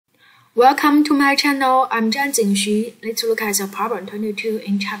Welcome to my channel. I'm Zhang Jingxu. Let's look at the problem 22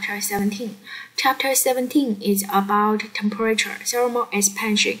 in chapter 17. Chapter 17 is about temperature, thermal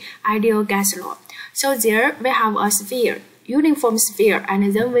expansion, ideal gas law. So there we have a sphere, uniform sphere,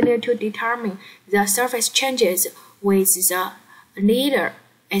 and then we need to determine the surface changes with the linear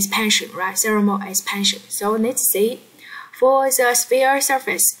expansion, right? Thermal expansion. So let's see. For the sphere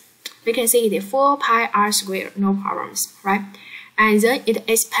surface, we can see the 4 pi r squared, no problems, right? And then it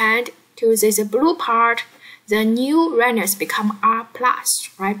expands to this blue part, the new radius become r plus,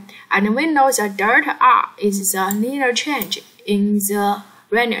 right? And we know the delta r is the linear change in the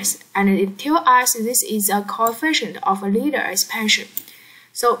radius, and it tells us this is a coefficient of linear expansion.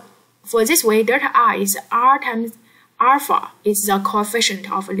 So for this way, delta r is r times alpha is the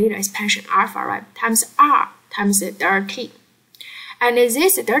coefficient of linear expansion alpha, right? Times r times delta t. And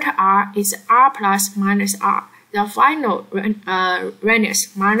this delta r is r plus minus r, the final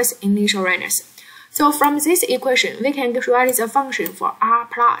radius minus initial radius. So from this equation, we can write the function for r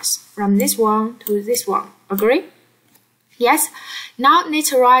plus from this one to this one. Agree? Yes. Now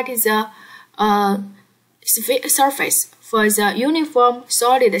let's write the surface for the uniform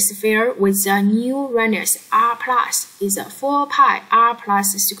solid sphere with the new radius r plus is 4 pi r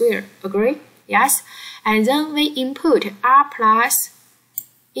plus squared. Agree? Yes. And then we input r plus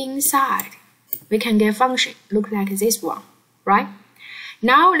inside. We can get function look like this one, right?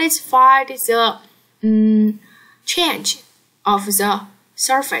 Now let's find the change of the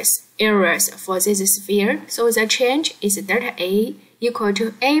surface areas for this sphere. So the change is delta A equal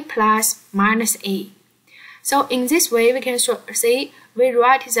to A plus minus A. So in this way, we can see we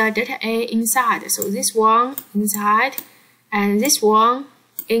write the delta A inside. So this one inside and this one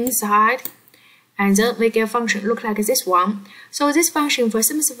inside. And then we get a function look like this one. So this function, for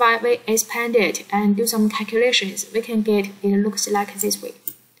simplify, we expand it and do some calculations. We can get it looks like this way.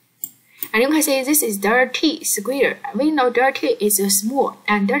 And you can see this is delta t squared. We know delta t is small,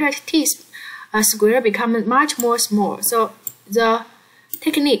 and delta t squared becomes much more small. So the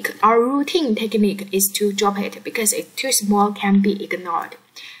technique, our routine technique, is to drop it because it's too small, can be ignored.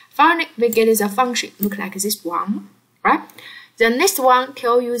 Finally, we get the function look like this one, right? The next one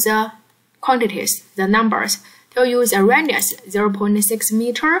tell you the quantities, the numbers, tell you the radius 0.6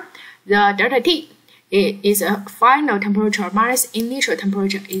 meter, the delta T is a final temperature minus initial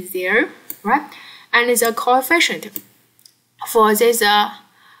temperature is there, right? And the coefficient for this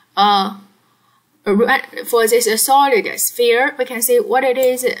solid sphere, we can see what it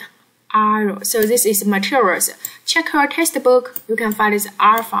is, arrow. So this is materials. Check your textbook, you can find this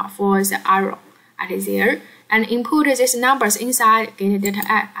alpha for the arrow at there. And input these numbers inside, get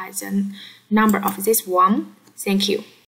delta as a number of this one. Thank you.